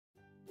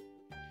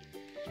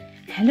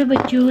Hello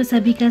बच्चों,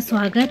 सभी का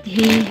स्वागत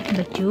है।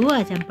 बच्चों,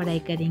 आज हम पढ़ाई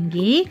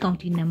करेंगे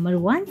काउंटिंग नंबर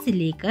 1 से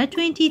लेकर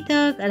 20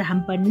 तक और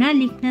हम पढ़ना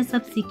लिखना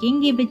सब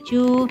सीखेंगे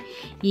बच्चों।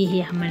 ये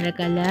है हमारा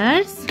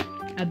कलर्स।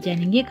 अब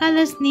जानेंगे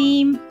कलर्स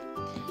नेम।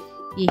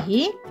 ये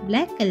है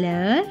black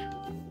colour,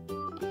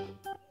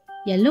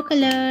 yellow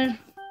colour,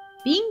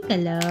 pink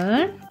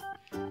colour,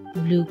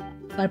 blue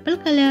purple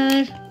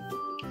colour,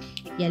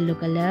 yellow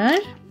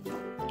colour,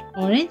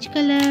 orange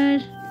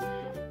colour,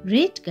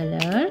 red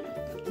colour,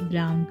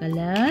 brown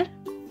colour,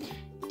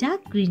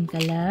 dark green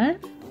colour,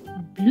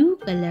 blue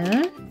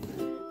colour,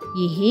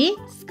 ये है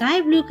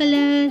sky blue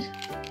colour,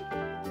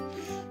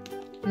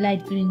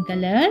 light green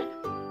colour,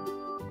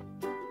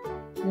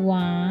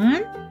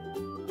 1,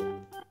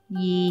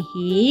 ये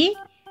है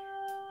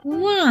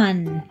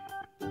 1,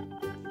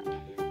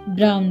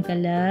 brown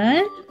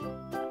colour,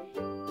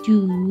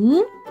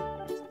 2,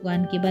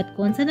 1 के बाद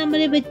कौन सा नंबर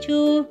है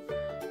बच्चों?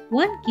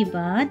 1 के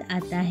बाद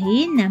आता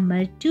है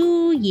नंबर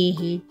 2, ये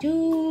है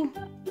 2,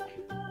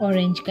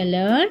 ऑरेंज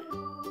कलर,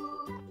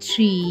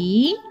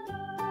 3,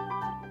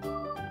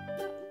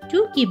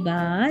 2 के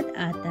बाद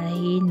आता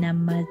है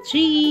नंबर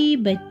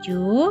 3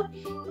 बच्चों,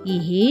 ये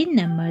है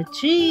नंबर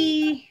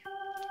 3,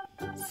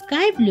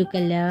 स्काई ब्लू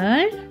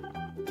कलर,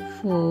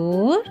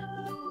 4,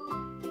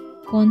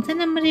 कौन सा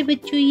नंबर है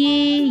बच्चों?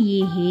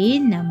 ये है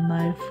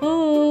नंबर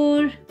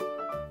 4,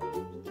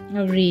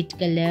 रेड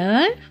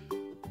कलर,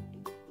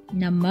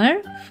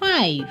 नंबर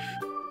 5,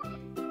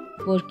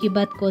 4 के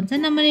बाद कौन सा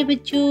नंबर है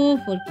बच्चों?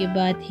 4 के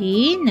बाद है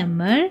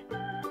नंबर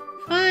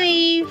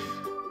 5,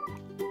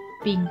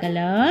 पिंक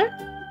कलर,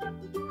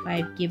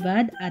 5 के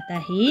बाद आता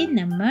है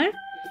नंबर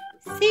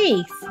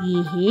 6,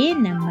 ये है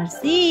नंबर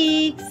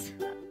 6,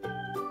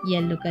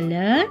 येलो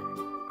कलर,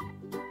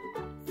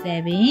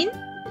 7,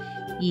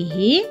 ये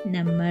है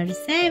नंबर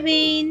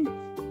 7,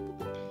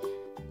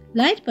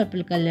 लाइट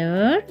पर्पल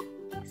कलर,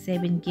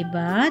 7 के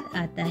बाद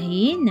आता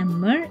है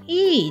नंबर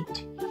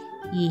 8,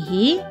 ये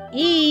है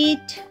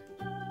 8,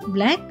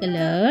 ब्लैक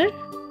कलर,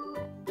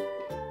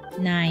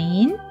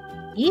 9,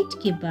 8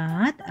 के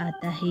बाद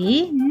आता है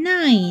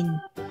 9,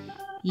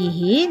 ये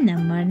है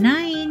नंबर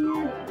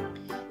 9,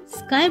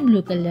 स्काई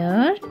ब्लू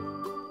कलर,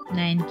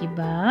 9 के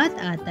बाद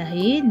आता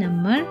है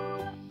नंबर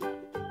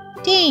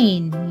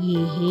 10,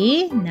 ये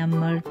है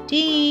नंबर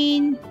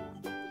 10,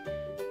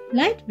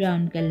 लाइट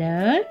ब्राउन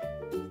कलर,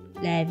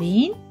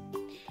 11,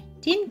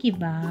 10 के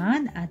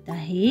बाद आता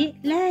है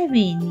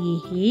 11, ये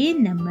है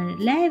नंबर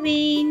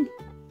 11,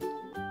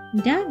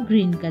 डार्क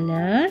ग्रीन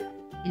कलर,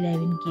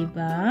 11 के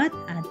बाद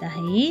आता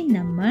है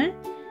नंबर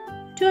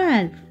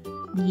 12,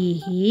 ये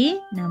है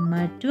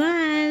नंबर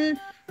 12,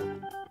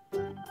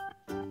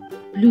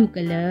 ब्लू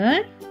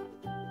कलर,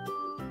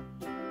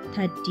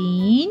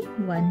 13,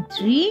 1,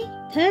 3,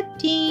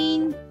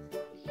 13,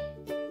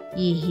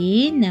 ये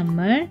है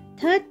नंबर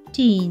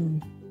 13,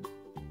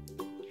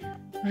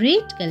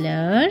 रेड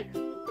कलर,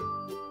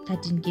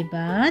 13 के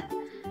बाद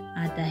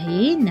आता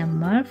है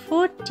नंबर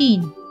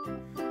 14,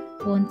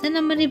 कौन सा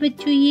नंबर है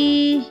बच्चों?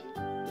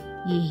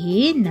 ये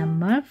है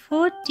नंबर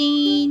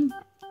 14,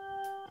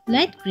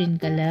 लाइट ग्रीन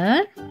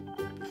कलर,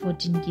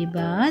 14 के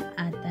बाद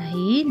आता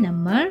है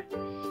नंबर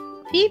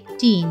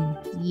 15,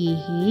 ये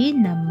है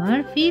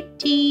नंबर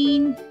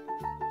 15,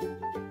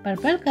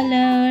 पर्पल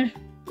कलर,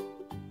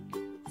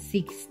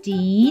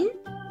 16,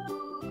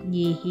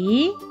 ये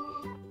है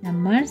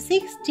नंबर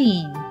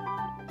 16,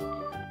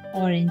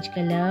 ऑरेंज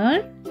कलर,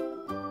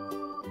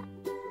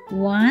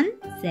 1,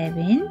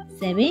 7,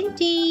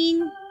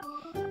 17,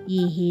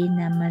 ये है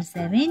नंबर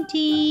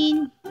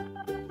 17,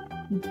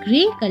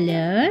 ग्रे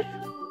कलर,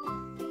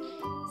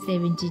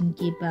 17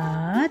 के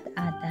बाद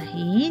आता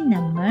है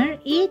नंबर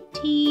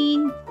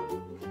 18,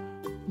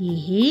 ये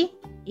है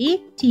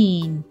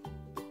 18,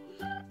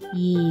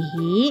 ये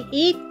है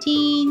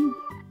 18,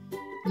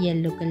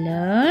 येलो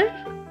कलर,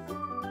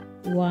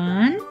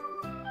 1,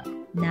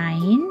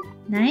 9,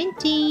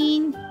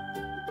 19,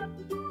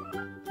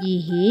 ये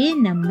है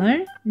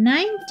नंबर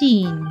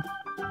 19,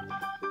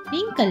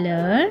 पिंक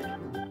कलर,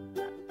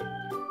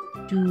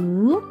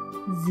 2,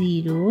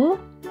 0,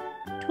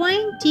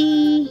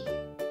 20,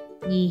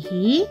 ये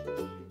है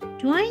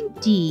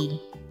 20,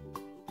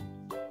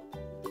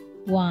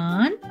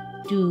 1,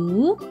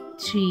 2,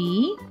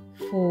 3,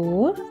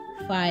 4,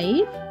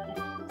 5,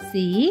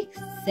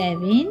 6,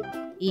 7,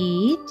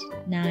 8,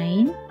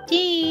 9,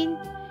 10,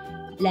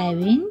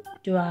 11,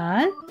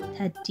 12,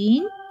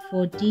 13,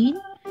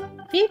 14,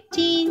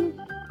 15,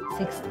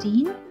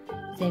 16,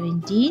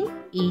 17,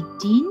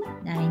 18,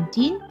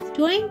 19,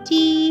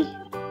 20.